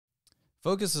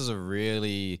Focus is a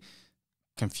really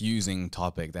confusing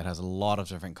topic that has a lot of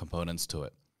different components to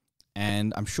it.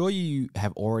 And I'm sure you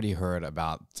have already heard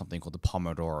about something called the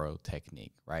Pomodoro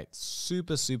technique, right?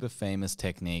 Super, super famous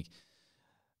technique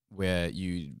where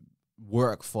you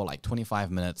work for like 25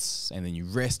 minutes and then you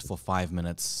rest for 5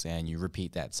 minutes and you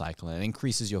repeat that cycle, and it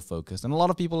increases your focus. And a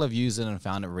lot of people have used it and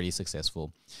found it really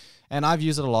successful. And I've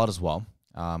used it a lot as well,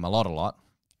 a lot.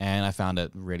 And I found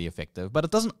it really effective, but it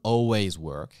doesn't always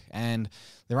work, and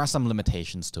there are some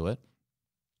limitations to it.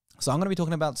 So I'm going to be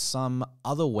talking about some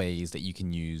other ways that you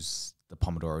can use the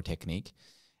Pomodoro technique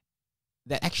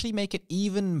that actually make it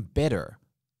even better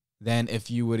than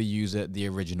if you were to use it the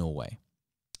original way.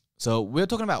 So we're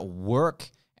talking about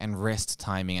work and rest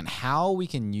timing and how we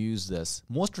can use this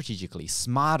more strategically,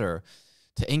 smarter,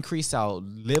 to increase our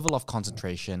level of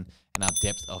concentration and our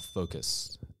depth of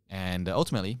focus, and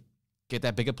ultimately get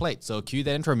that bigger plate. So cue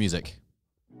that intro music.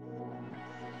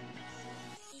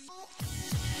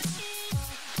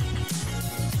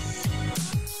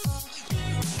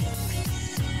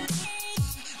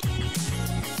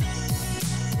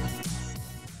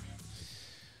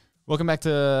 Welcome back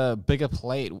to Bigger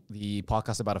Plate, the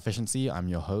podcast about efficiency. I'm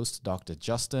your host, Dr.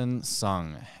 Justin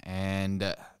Sung,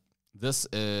 and this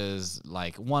is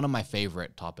like one of my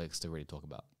favorite topics to really talk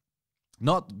about.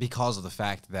 Not because of the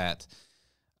fact that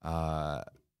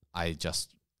I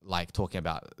just like talking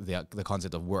about the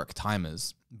concept of work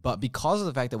timers, but because of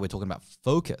the fact that we're talking about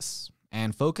focus.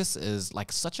 And focus is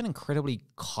like such an incredibly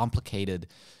complicated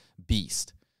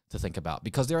beast to think about,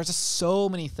 because there are just so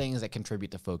many things that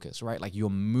contribute to focus, right? Like your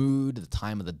mood, the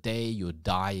time of the day, your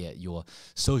diet, your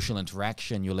social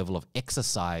interaction, your level of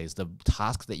exercise, the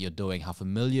tasks that you're doing, how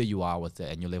familiar you are with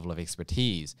it, and your level of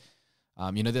expertise.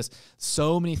 There's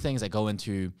so many things that go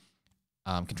into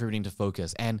contributing to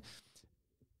focus. And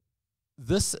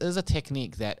this is a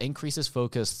technique that increases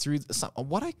focus through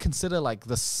what I consider like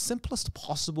the simplest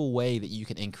possible way that you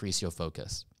can increase your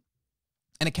focus.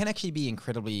 And it can actually be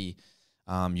incredibly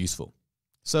useful.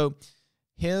 So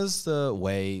here's the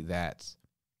way that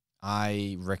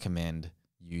I recommend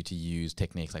you to use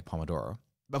techniques like Pomodoro.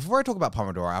 But before I talk about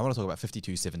Pomodoro, I want to talk about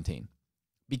 5217,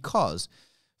 because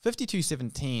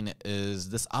 5217 is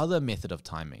this other method of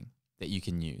timing that you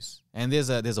can use. And there's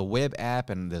a web app,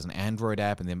 and there's an Android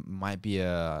app, and there might be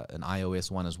an iOS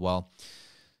one as well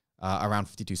around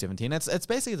 5217. It's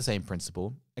basically the same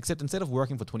principle, except instead of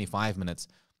working for 25 minutes,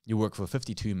 you work for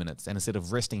 52 minutes. And instead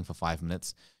of resting for 5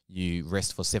 minutes, you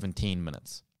rest for 17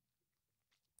 minutes.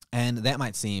 And that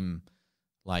might seem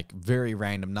like very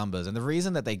random numbers. And the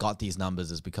reason that they got these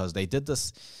numbers is because they did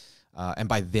this, and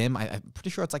by them, I'm pretty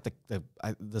sure it's like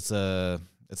it's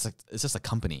just a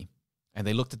company. And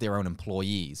they looked at their own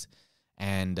employees,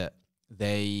 and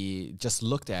they just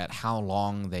looked at how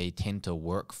long they tend to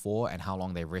work for and how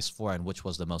long they rest for, and which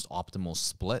was the most optimal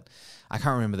split. I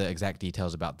can't remember the exact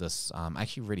details about this. I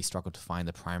actually really struggled to find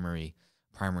the primary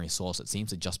source. It seems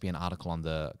to just be an article on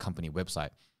the company website.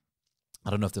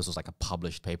 I don't know if this was like a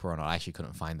published paper or not. I actually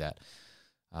couldn't find that.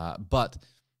 But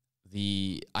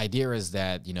the idea is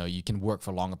that, you can work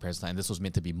for longer periods of time. This was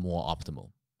meant to be more optimal,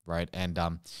 right? And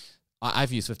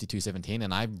I've used 5217,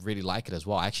 and I really like it as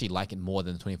well. I actually like it more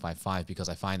than 25/5, because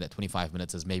I find that 25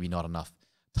 minutes is maybe not enough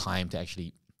time to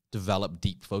actually develop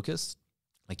deep focus.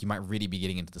 Like you might really be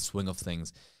getting into the swing of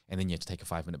things, and then you have to take a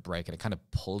 5-minute break, and it kind of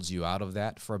pulls you out of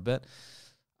that for a bit.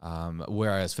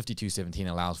 Whereas 5217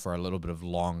 allows for a little bit of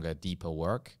longer, deeper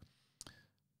work.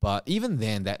 But even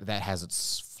then, that has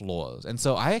its flaws. And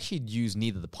so I actually use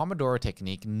neither the Pomodoro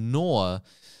technique nor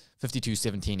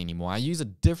 5217 anymore. I use a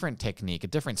different technique, a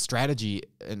different strategy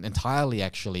entirely,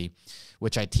 actually,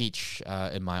 which I teach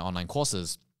in my online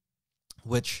courses,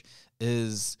 which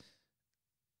is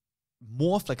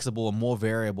more flexible and more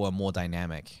variable and more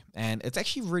dynamic. And it's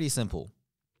actually really simple.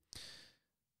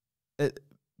 It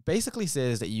basically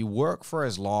says that you work for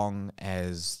as long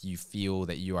as you feel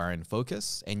that you are in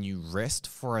focus, and you rest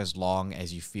for as long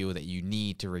as you feel that you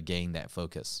need to regain that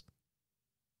focus.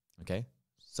 Okay?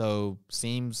 So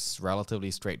seems relatively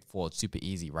straightforward, super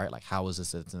easy, right? Like, how is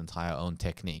this its entire own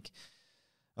technique?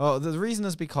 Oh, the reason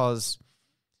is because,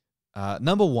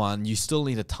 number one, you still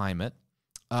need to time it.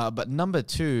 But number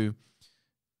two,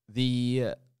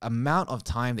 the amount of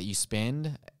time that you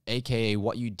spend, aka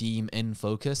what you deem in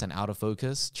focus and out of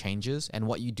focus, changes, and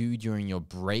what you do during your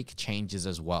break changes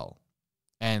as well.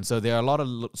 And so there are a lot of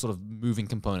sort of moving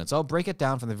components. I'll break it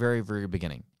down from the very, very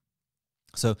beginning.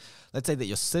 So let's say that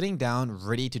you're sitting down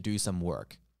ready to do some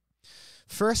work.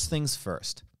 First things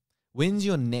first, when's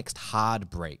your next hard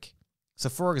break? So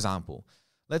for example,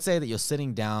 let's say that you're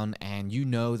sitting down and you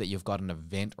know that you've got an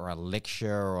event or a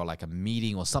lecture or like a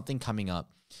meeting or something coming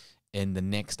up, in the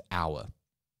next hour.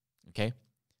 Okay,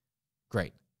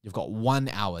 great. You've got 1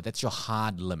 hour. That's your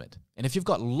hard limit. And if you've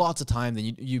got lots of time,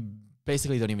 then you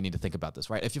basically don't even need to think about this,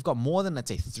 right? If you've got more than, let's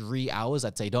say, 3 hours,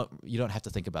 I'd say you don't have to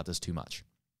think about this too much.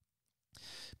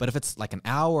 But if it's like an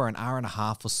hour and a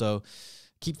half or so,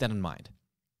 keep that in mind.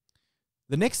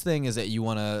 The next thing is that you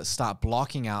want to start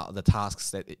blocking out the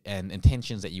tasks and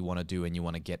intentions that you want to do and you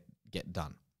want to get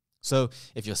done. So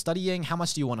if you're studying, how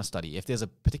much do you want to study? If there's a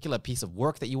particular piece of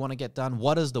work that you want to get done,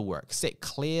 what is the work? Set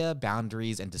clear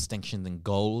boundaries and distinctions and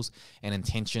goals and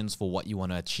intentions for what you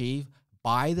want to achieve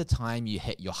by the time you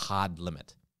hit your hard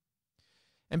limit.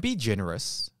 And be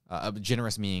generous.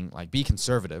 Generous meaning like be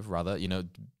conservative rather,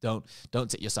 don't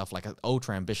set yourself like an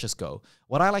ultra ambitious goal.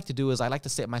 What I like to do is I like to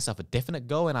set myself a definite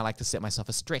goal and I like to set myself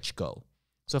a stretch goal.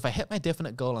 So if I hit my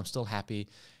definite goal, I'm still happy.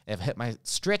 If I hit my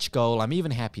stretch goal, I'm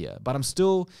even happier, but I'm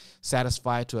still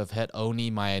satisfied to have hit only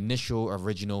my initial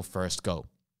original first goal.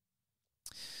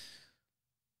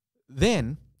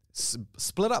 Then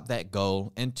split up that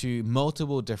goal into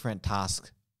multiple different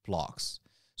task blocks.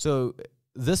 So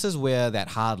this is where that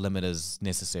hard limit is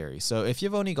necessary. So if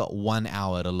you've only got 1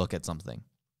 hour to look at something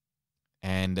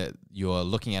and you're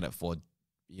looking at it for,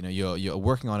 you're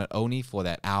working on it only for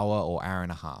that hour or hour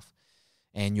and a half,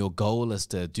 and your goal is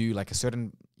to do like a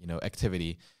certain,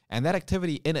 activity, and that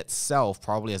activity in itself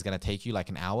probably is going to take you like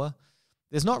an hour,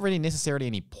 there's not really necessarily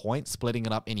any point splitting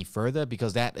it up any further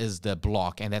because that is the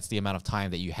block and that's the amount of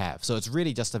time that you have. So it's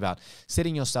really just about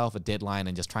setting yourself a deadline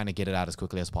and just trying to get it out as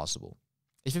quickly as possible.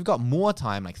 If you've got more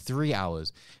time, like 3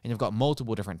 hours, and you've got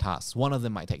multiple different tasks, one of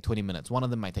them might take 20 minutes, one of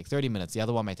them might take 30 minutes, the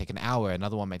other one might take an hour,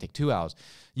 another one might take 2 hours,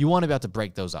 you want to be able to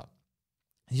break those up.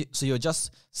 So you're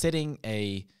just setting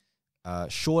a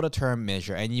shorter term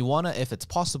measure, and you want to, if it's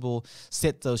possible,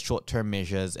 set those short term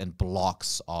measures in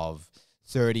blocks of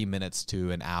 30 minutes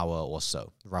to an hour or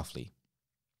so, roughly.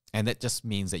 And that just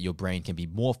means that your brain can be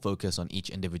more focused on each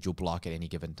individual block at any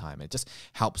given time. It just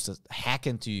helps to hack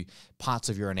into parts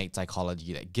of your innate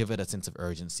psychology that give it a sense of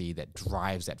urgency that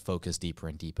drives that focus deeper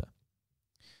and deeper.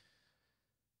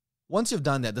 Once you've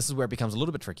done that, this is where it becomes a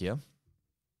little bit trickier.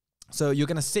 So you're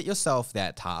going to set yourself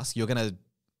that task. You're going to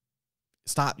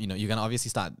start, you're going to obviously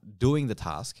start doing the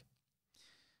task.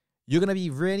 You're going to be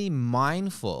really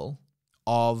mindful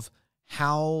of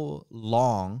how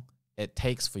long it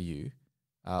takes for you,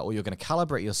 or you're going to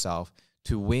calibrate yourself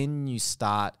to when you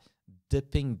start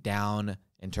dipping down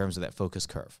in terms of that focus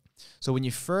curve. So when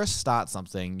you first start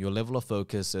something, your level of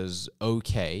focus is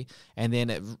okay, and then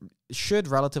it should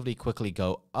relatively quickly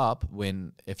go up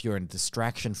if you're in a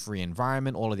distraction-free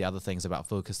environment, all of the other things about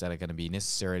focus that are going to be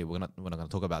necessary, we're not going to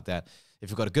talk about that. If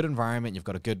you've got a good environment, you've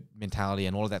got a good mentality,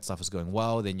 and all of that stuff is going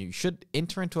well, then you should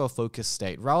enter into a focus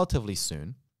state relatively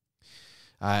soon,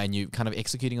 and you're kind of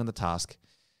executing on the task.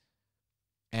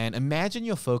 And imagine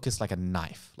your focus like a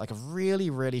knife, like a really,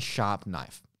 really sharp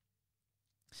knife.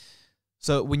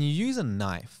 So when you use a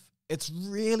knife, it's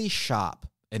really sharp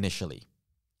initially,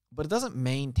 but it doesn't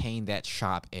maintain that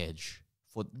sharp edge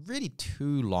for really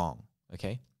too long,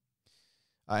 okay?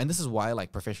 And this is why,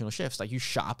 like professional chefs, like you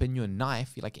sharpen your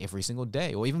knife like every single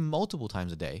day or even multiple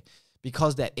times a day,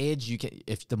 because that edge,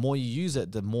 if the more you use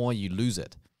it, the more you lose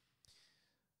it.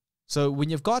 So when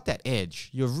you've got that edge,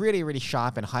 you're really, really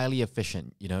sharp and highly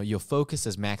efficient. Your focus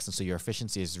is max, and so your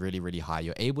efficiency is really, really high.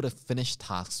 You're able to finish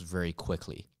tasks very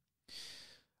quickly.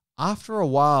 After a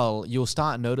while, you'll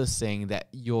start noticing that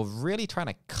you're really trying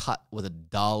to cut with a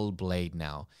dull blade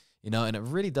now, and it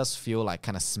really does feel like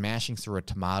kind of smashing through a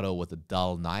tomato with a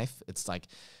dull knife. It's like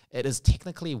it is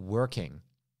technically working,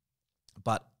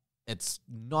 but it's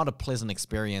not a pleasant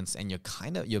experience, and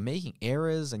you're making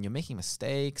errors and you're making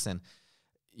mistakes, and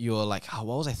you're like, oh,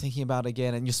 what was I thinking about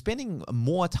again? And you're spending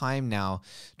more time now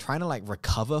trying to like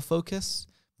recover focus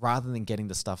rather than getting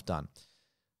the stuff done.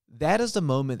 That is the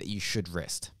moment that you should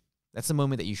rest. That's the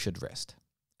moment that you should rest.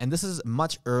 And this is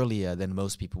much earlier than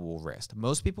most people will rest.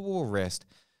 Most people will rest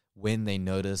when they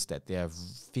notice that they're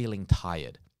feeling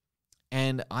tired.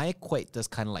 And I equate this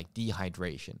kind of like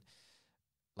dehydration.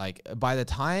 Like by the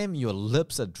time your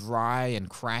lips are dry and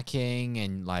cracking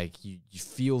and like you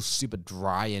feel super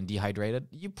dry and dehydrated,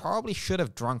 you probably should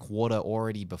have drunk water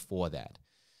already before that.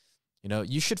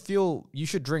 You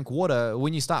should drink water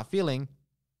when you start feeling,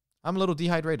 I'm a little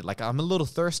dehydrated, like I'm a little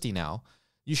thirsty now.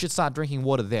 You should start drinking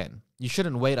water then. You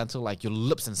shouldn't wait until like your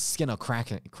lips and skin are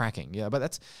cracking. Yeah, but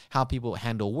that's how people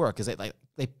handle work, is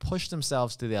they push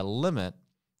themselves to their limit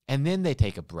and then they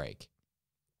take a break.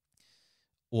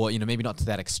 Or, maybe not to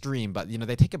that extreme, but,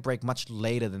 they take a break much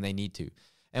later than they need to.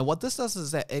 And what this does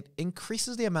is that it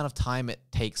increases the amount of time it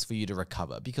takes for you to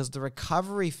recover, because the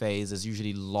recovery phase is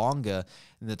usually longer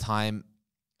than the time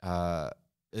longer,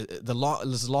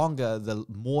 the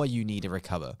more you need to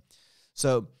recover.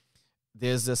 So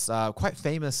there's this quite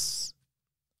famous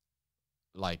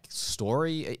like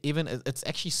story. Even it's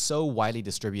actually so widely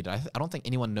distributed. I don't think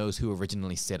anyone knows who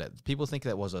originally said it. People think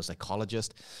that was a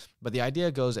psychologist, but the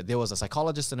idea goes that there was a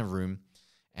psychologist in a room,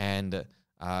 and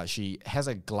she has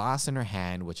a glass in her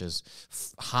hand which is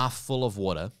half full of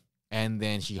water, and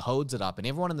then she holds it up, and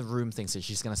everyone in the room thinks that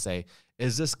she's going to say,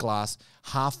 is this glass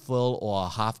half full or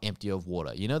half empty of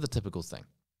water? You know, the typical thing.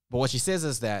 But what she says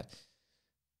is that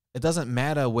it doesn't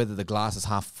matter whether the glass is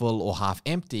half full or half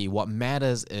empty. What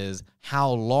matters is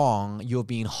how long you've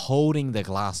been holding the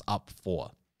glass up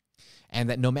for. And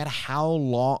that no matter how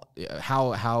long,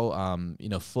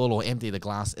 full or empty the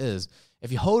glass is,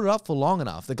 if you hold it up for long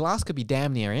enough, the glass could be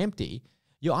damn near empty.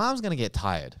 Your arm's going to get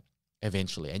tired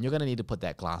eventually, and you're going to need to put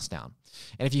that glass down.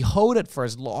 And if you hold it for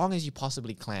as long as you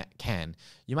possibly can,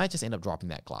 you might just end up dropping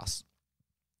that glass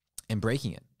and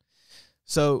breaking it.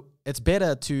 So it's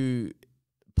better to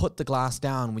put the glass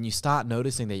down when you start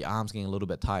noticing that your arm's getting a little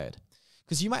bit tired.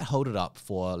 Because you might hold it up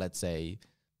for, let's say,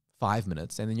 5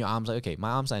 minutes, and then your arm's like, okay, my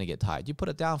arm's starting to get tired. You put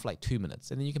it down for like 2 minutes,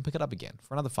 and then you can pick it up again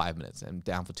for another 5 minutes, and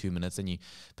down for 2 minutes, and you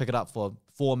pick it up for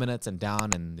 4 minutes, and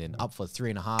down, and then up for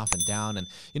 3.5, and down. And,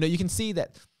 you can see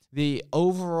that the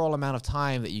overall amount of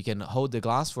time that you can hold the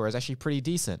glass for is actually pretty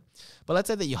decent. But let's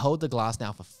say that you hold the glass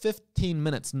now for 15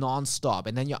 minutes nonstop,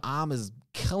 and then your arm is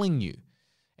killing you,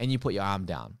 and you put your arm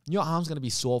down. Your arm's going to be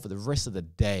sore for the rest of the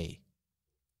day.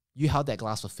 You held that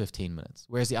glass for 15 minutes.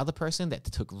 Whereas the other person that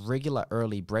took regular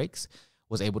early breaks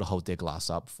was able to hold their glass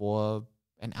up for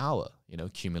an hour,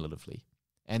 cumulatively.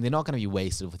 And they're not going to be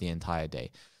wasted for the entire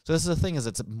day. So this is the thing, is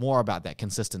it's more about that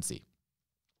consistency.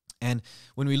 And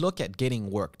when we look at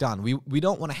getting work done, we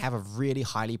don't want to have a really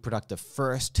highly productive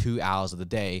first 2 hours of the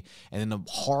day and then a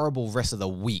horrible rest of the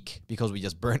week because we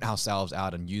just burnt ourselves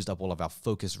out and used up all of our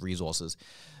focus resources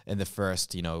in the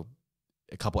first, a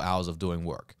couple hours of doing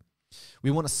work.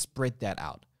 We want to spread that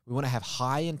out. We want to have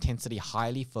high intensity,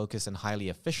 highly focused, and highly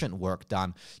efficient work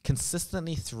done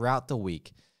consistently throughout the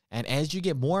week. And as you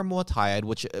get more and more tired,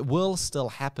 which will still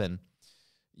happen,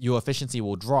 your efficiency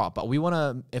will drop. But we want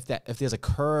to, if there's a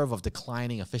curve of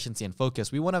declining efficiency and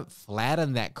focus, we want to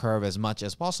flatten that curve as much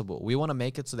as possible. We want to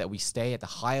make it so that we stay at the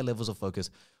higher levels of focus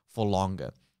for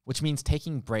longer, which means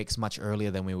taking breaks much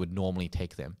earlier than we would normally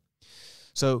take them.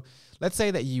 So let's say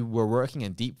that you were working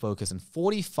in deep focus, and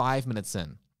 45 minutes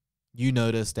in, you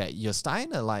notice that you're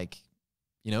starting to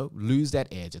lose that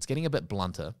edge. It's getting a bit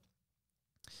blunter.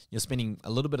 You're spending a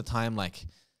little bit of time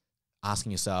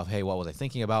asking yourself, hey, what was I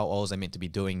thinking about? What was I meant to be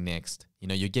doing next?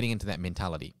 You're getting into that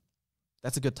mentality.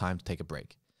 That's a good time to take a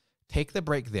break. Take the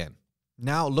break then.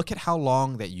 Now look at how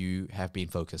long that you have been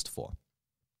focused for.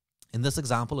 In this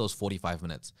example, it was 45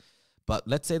 minutes. But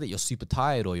let's say that you're super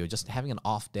tired, or you're just having an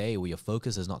off day where your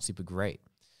focus is not super great.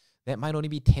 That might only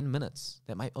be 10 minutes.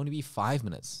 That might only be 5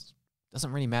 minutes.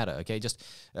 Doesn't really matter, okay?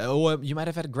 Or you might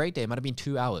have had a great day. It might have been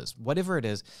 2 hours. Whatever it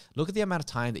is, look at the amount of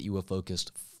time that you were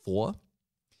focused for.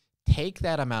 Take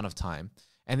that amount of time,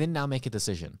 and then now make a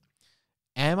decision.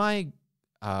 Am I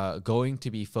going to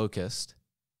be focused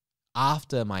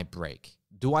after my break?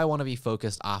 Do I want to be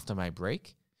focused after my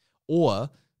break? Or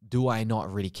do I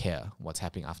not really care what's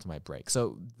happening after my break?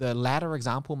 So the latter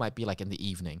example might be like in the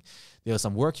evening. There was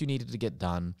some work you needed to get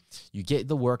done. You get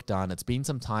the work done. It's been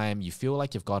some time. You feel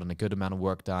like you've gotten a good amount of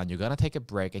work done. You're going to take a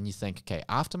break, and you think, okay,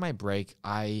 after my break,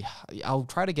 I'll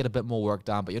try to get a bit more work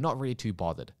done, but you're not really too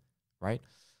bothered, right?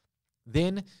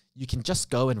 Then you can just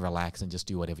go and relax and just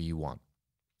do whatever you want.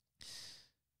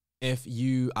 If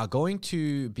you are going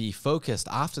to be focused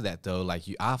after that, though,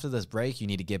 after this break, you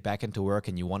need to get back into work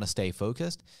and you want to stay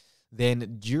focused,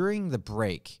 then during the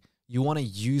break, you want to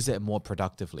use it more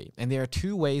productively. And there are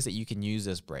 2 ways that you can use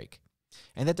this break.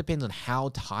 And that depends on how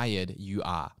tired you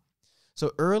are.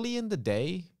 So early in the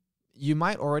day, you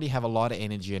might already have a lot of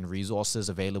energy and resources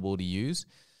available to use.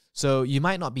 So you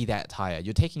might not be that tired.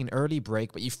 You're taking an early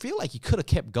break, but you feel like you could have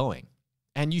kept going.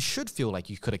 And you should feel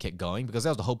like you could have kept going, because that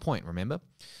was the whole point, remember?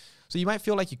 So you might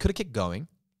feel like you could have kept going,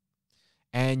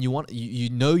 and you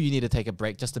need to take a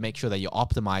break just to make sure that you're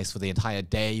optimized for the entire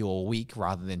day or week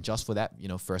rather than just for that,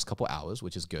 first couple hours,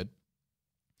 which is good.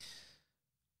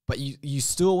 But you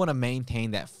still want to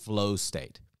maintain that flow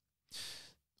state.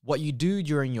 What you do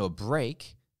during your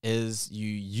break is you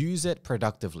use it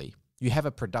productively. You have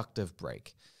a productive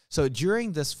break. So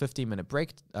during this 15-minute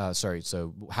break,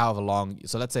 so however long,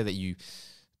 so let's say that you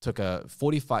took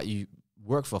you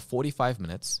worked for 45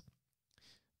 minutes,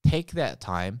 take that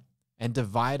time and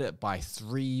divide it by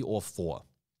 3 or 4.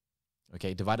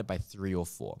 Okay, divide it by 3 or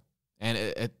 4.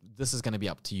 And this is going to be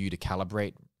up to you to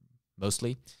calibrate.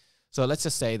 mostly. So let's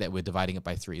just say that we're dividing it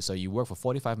by 3. So you work for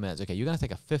 45 minutes. Okay, you're going to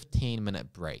take a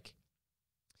 15-minute break.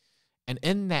 And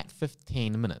in that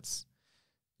 15 minutes,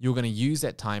 you're going to use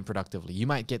that time productively. You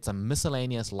might get some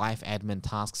miscellaneous life admin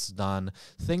tasks done,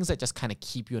 things that just kind of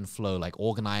keep you in flow, like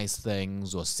organize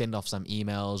things or send off some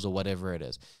emails or whatever it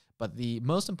is. But the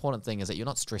most important thing is that you're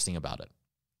not stressing about it.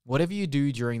 Whatever you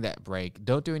do during that break,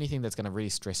 don't do anything that's going to really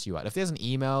stress you out. If there's an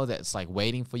email that's like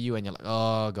waiting for you and you're like,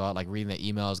 oh God, like reading that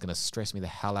email is going to stress me the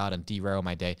hell out and derail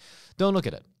my day, don't look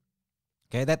at it.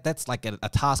 Okay, that's like a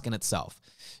task in itself.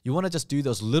 You want to just do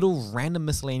those little random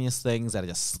miscellaneous things that are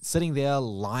just sitting there,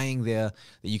 lying there,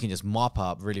 that you can just mop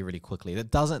up really, really quickly. That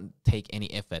doesn't take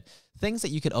any effort. Things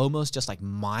that you could almost just like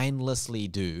mindlessly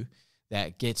do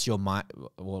that gets your mind,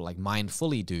 or like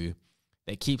mindfully do,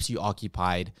 that keeps you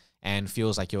occupied and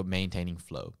feels like you're maintaining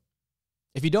flow.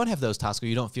 If you don't have those tasks or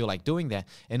you don't feel like doing that,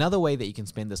 another way that you can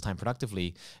spend this time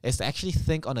productively is to actually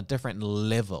think on a different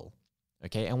level.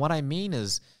 Okay, and what I mean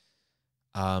is,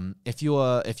 if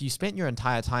you spent your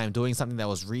entire time doing something that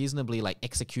was reasonably like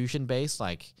execution based,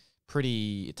 like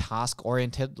pretty task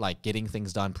oriented, like getting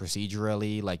things done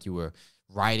procedurally, like you were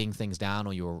writing things down,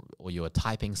 or you were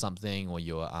typing something, or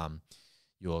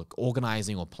you're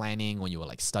organizing or planning, or you were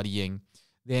like studying,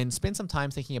 then spend some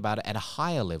time thinking about it at a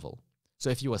higher level. So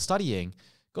if you were studying,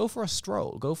 go for a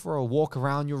stroll, go for a walk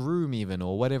around your room even,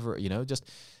 or whatever,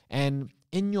 and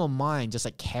in your mind, just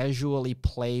like casually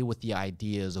play with the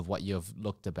ideas of what you've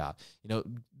looked about.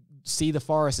 See the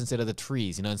forest instead of the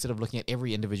trees. Instead of looking at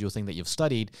every individual thing that you've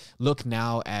studied, look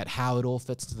now at how it all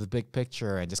fits into the big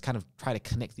picture, and just kind of try to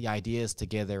connect the ideas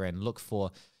together and look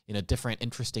for, different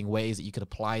interesting ways that you could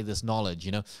apply this knowledge.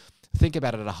 Think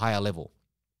about it at a higher level.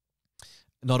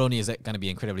 Not only is it going to be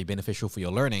incredibly beneficial for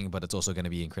your learning, but it's also going to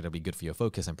be incredibly good for your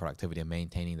focus and productivity and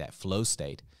maintaining that flow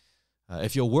state.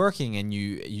 If you're working and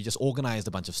you just organized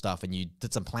a bunch of stuff and you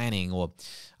did some planning, or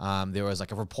there was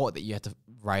like a report that you had to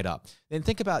write up, then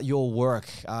think about your work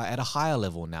at a higher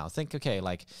level now. Think, okay,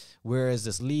 like where is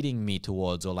this leading me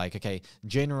towards? Or like, okay,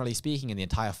 generally speaking, in the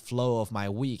entire flow of my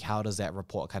week, how does that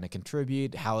report kind of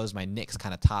contribute? How is my next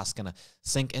kind of task going to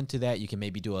sink into that? You can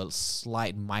maybe do a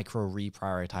slight micro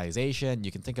reprioritization.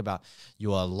 You can think about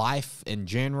your life in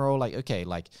general. Like, okay,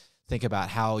 like think about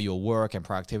how your work and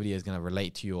productivity is going to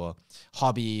relate to your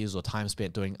hobbies or time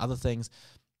spent doing other things.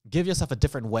 Give yourself a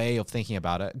different way of thinking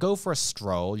about it. Go for a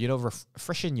stroll,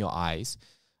 freshen your eyes,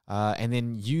 and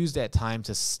then use that time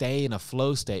to stay in a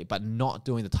flow state, but not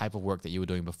doing the type of work that you were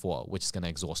doing before, which is going to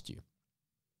exhaust you.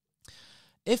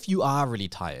 If you are really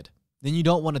tired, then you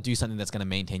don't want to do something that's going to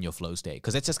maintain your flow state,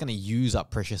 because it's just going to use up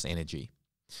precious energy,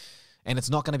 and it's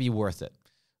not going to be worth it.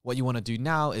 What you want to do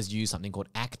now is use something called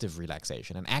active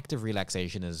relaxation. And active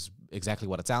relaxation is exactly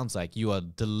what it sounds like. You are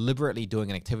deliberately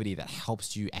doing an activity that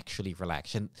helps you actually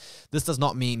relax. And this does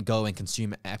not mean go and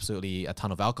consume absolutely a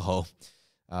ton of alcohol.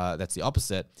 That's the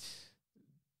opposite.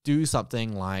 Do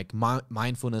something like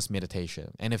mindfulness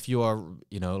meditation. And if you are,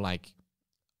 like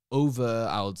over,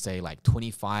 I would say like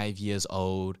 25 years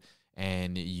old,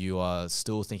 and you are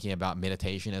still thinking about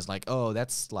meditation as like, oh,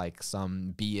 that's like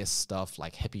some BS stuff,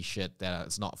 like hippie shit that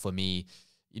it's not for me,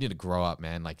 you need to grow up,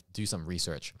 man. Like, do some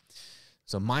research.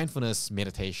 So mindfulness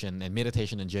meditation and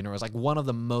meditation in general is like one of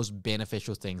the most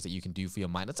beneficial things that you can do for your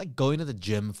mind. It's like going to the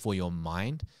gym for your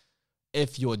mind.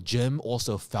 If your gym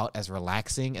also felt as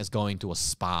relaxing as going to a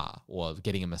spa or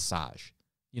getting a massage,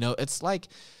 it's like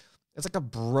a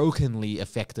brokenly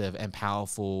effective and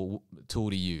powerful tool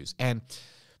to use. And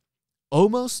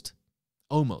almost,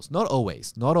 not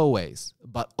always,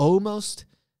 but almost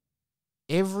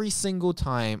every single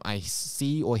time I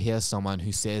see or hear someone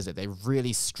who says that they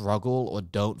really struggle or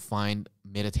don't find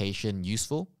meditation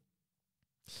useful,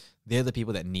 they're the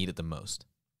people that need it the most,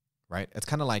 right? It's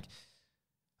kind of like,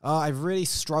 oh, I really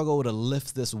struggle to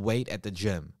lift this weight at the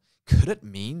gym. Could it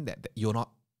mean that you're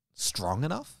not strong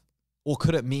enough? Or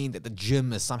could it mean that the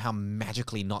gym is somehow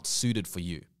magically not suited for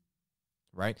you?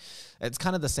 Right? It's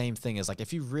kind of the same thing as like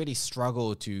if you really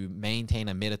struggle to maintain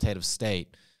a meditative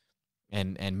state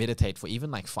and meditate for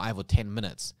even like 5 or 10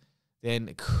 minutes,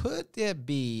 then could there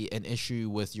be an issue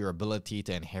with your ability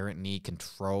to inherently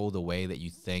control the way that you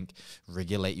think,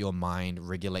 regulate your mind,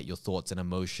 regulate your thoughts and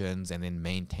emotions, and then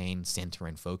maintain center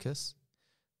and focus?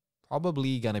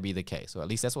 Probably going to be the case, or at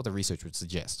least that's what the research would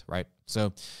suggest, right?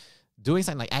 So doing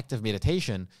something like active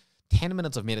meditation, 10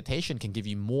 minutes of meditation can give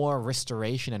you more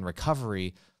restoration and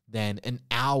recovery than an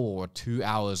hour or 2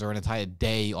 hours or an entire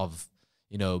day of,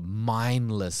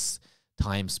 mindless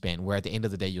time spent, where at the end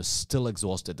of the day, you're still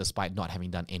exhausted despite not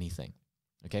having done anything.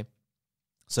 Okay.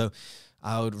 So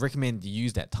I would recommend you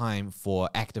use that time for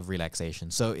active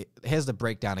relaxation. So here's the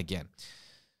breakdown again.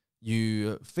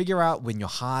 you figure out when your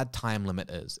hard time limit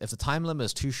is. If the time limit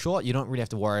is too short, you don't really have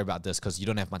to worry about this because you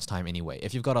don't have much time anyway.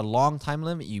 If you've got a long time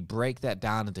limit, you break that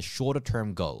down into shorter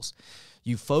term goals.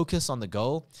 You focus on the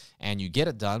goal and you get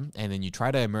it done, and then you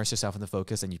try to immerse yourself in the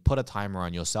focus and you put a timer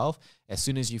on yourself. As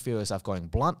soon as you feel yourself going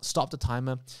blunt, stop the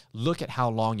timer, look at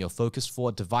how long you're focused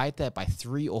for, divide that by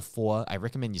 3 or 4. I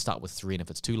recommend you start with 3, and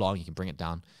if it's too long, you can bring it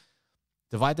down.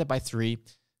 Divide that by 3,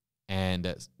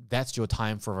 and that's your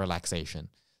time for relaxation.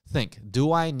 Think,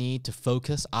 do I need to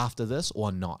focus after this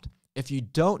or not? If you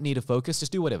don't need to focus,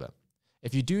 just do whatever.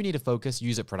 If you do need to focus,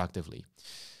 use it productively.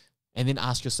 And then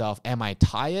ask yourself, am I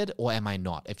tired or am I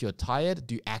not? If you're tired,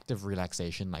 do active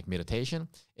relaxation like meditation.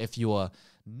 If you're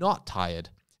not tired,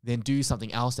 then do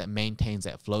something else that maintains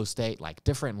that flow state, like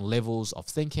different levels of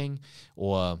thinking,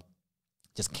 or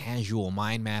just casual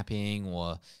mind mapping,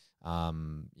 or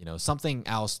something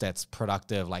else that's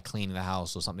productive, like cleaning the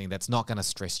house, or something that's not going to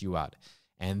stress you out.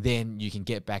 And then you can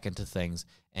get back into things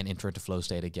and enter into flow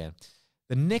state again.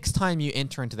 The next time you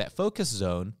enter into that focus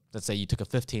zone, let's say you took a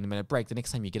 15-minute break, the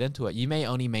next time you get into it, you may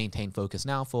only maintain focus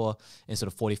now for, instead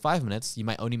of 45 minutes, you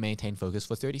might only maintain focus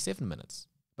for 37 minutes.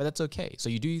 But that's okay. So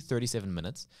you do 37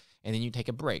 minutes, and then you take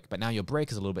a break. But now your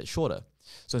break is a little bit shorter.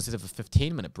 So instead of a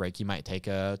 15-minute break, you might take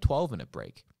a 12-minute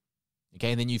break.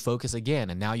 Okay, and then you focus again,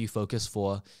 and now you focus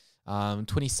for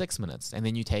 26 minutes, and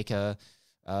then you take a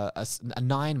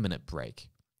 9-minute break,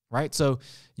 right? So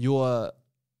your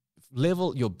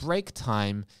break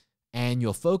time and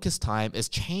your focus time is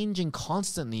changing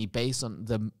constantly based on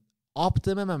the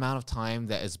optimum amount of time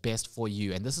that is best for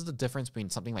you. And this is the difference between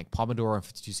something like Pomodoro and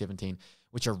 5217,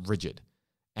 which are rigid.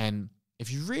 And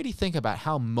if you really think about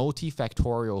how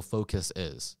multifactorial focus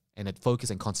is, and focus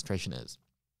and concentration is,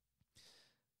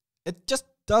 it just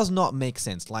does not make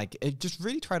sense. Like, just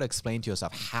really try to explain to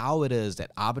yourself how it is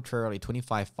that arbitrarily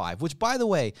 25/5, which by the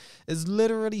way is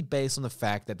literally based on the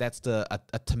fact that that's a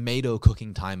tomato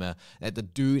cooking timer that the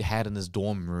dude had in his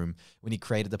dorm room when he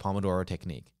created the Pomodoro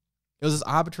technique. It was as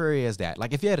arbitrary as that.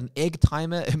 Like, if you had an egg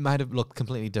timer, it might have looked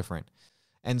completely different.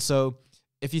 And so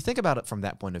if you think about it from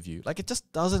that point of view, like, it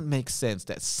just doesn't make sense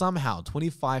that somehow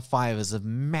 25/5 is a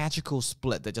magical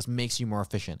split that just makes you more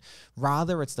efficient.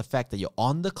 Rather, it's the fact that you're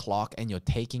on the clock and you're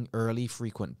taking early,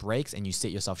 frequent breaks, and you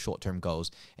set yourself short-term goals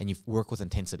and you work with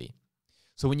intensity.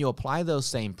 So when you apply those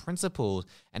same principles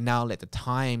and now let the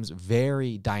times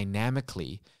vary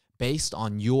dynamically based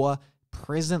on your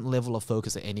present level of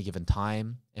focus at any given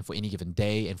time and for any given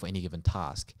day and for any given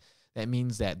task, that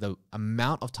means that the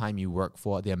amount of time you work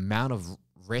for, the amount of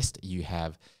rest you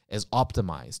have, is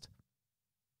optimized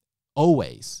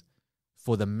always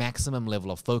for the maximum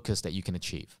level of focus that you can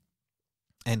achieve.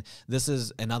 And this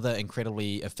is another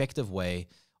incredibly effective way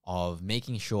of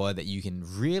making sure that you can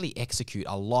really execute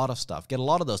a lot of stuff, get a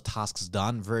lot of those tasks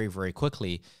done very, very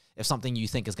quickly. If something you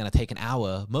think is going to take an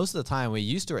hour, most of the time we're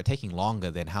used to it taking longer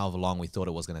than however long we thought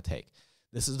it was going to take.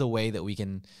 This is the way that we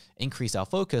can increase our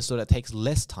focus so that it takes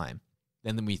less time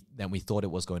than we thought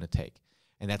it was going to take.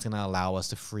 And that's going to allow us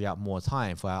to free up more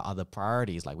time for our other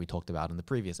priorities, like we talked about in the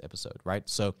previous episode, right?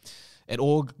 So it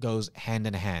all goes hand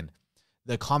in hand.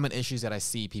 The common issues that I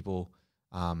see people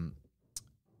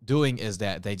doing is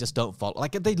that they just don't follow,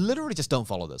 like, they literally just don't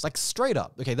follow this, like, straight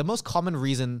up. Okay, the most common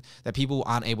reason that people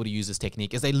aren't able to use this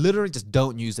technique is they literally just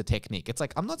don't use the technique. It's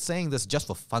like, I'm not saying this just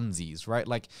for funsies, right?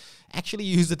 Like, actually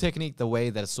use the technique the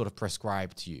way that it's sort of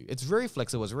prescribed to you. It's very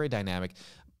flexible, it's very dynamic.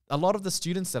 A lot of the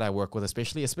students that I work with,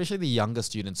 especially the younger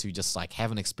students who just like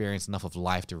haven't experienced enough of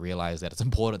life to realize that it's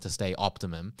important to stay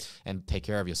optimum and take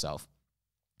care of yourself,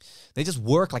 they just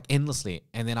work like endlessly.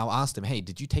 And then I'll ask them, hey,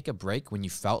 did you take a break when you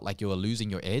felt like you were losing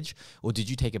your edge? Or did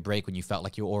you take a break when you felt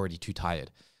like you were already too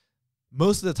tired?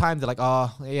 Most of the time they're like,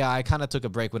 oh yeah, I kind of took a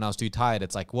break when I was too tired.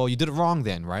 It's like, well, you did it wrong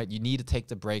then, right? You need to take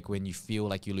the break when you feel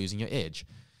like you're losing your edge.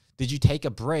 Did you take a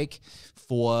break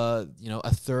for,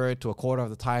 a third to a quarter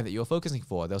of the time that you're focusing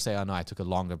for? They'll say, oh no, I took a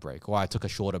longer break, or I took a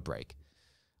shorter break.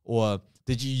 Or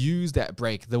did you use that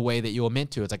break the way that you were meant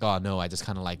to? It's like, oh no, I just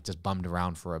kind of like just bummed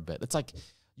around for a bit. It's like,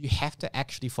 you have to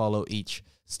actually follow each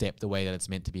step the way that it's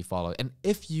meant to be followed. And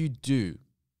if you do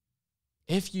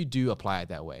apply it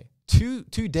that way, to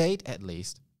date at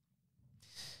least,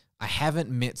 I haven't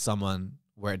met someone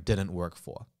where it didn't work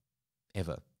for,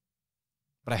 ever.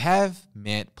 But I have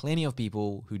met plenty of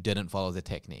people who didn't follow the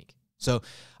technique. So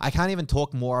I can't even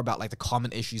talk more about like the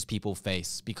common issues people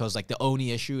face, because like the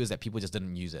only issue is that people just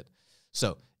didn't use it.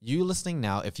 So you listening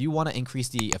now, if you want to increase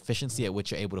the efficiency at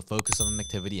which you're able to focus on an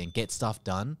activity and get stuff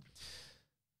done,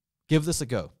 give this a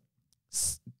go.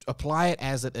 Apply it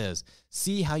as it is.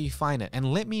 See how you find it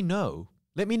and let me know.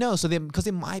 Let me know, so then, because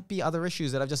there might be other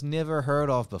issues that I've just never heard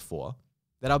of before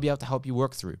that I'll be able to help you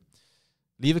work through.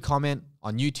 leave a comment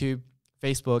on YouTube,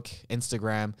 Facebook,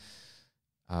 Instagram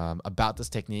about this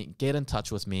technique. Get in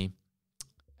touch with me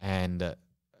and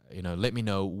let me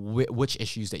know which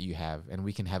issues that you have, and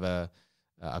we can have a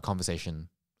conversation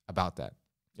about that.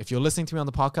 If you're listening to me on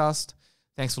the podcast,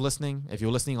 thanks for listening. If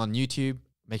you're listening on YouTube,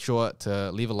 make sure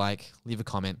to leave a like, leave a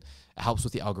comment. It helps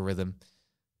with the algorithm.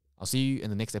 I'll see you in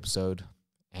the next episode.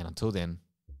 And until then,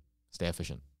 stay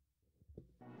efficient.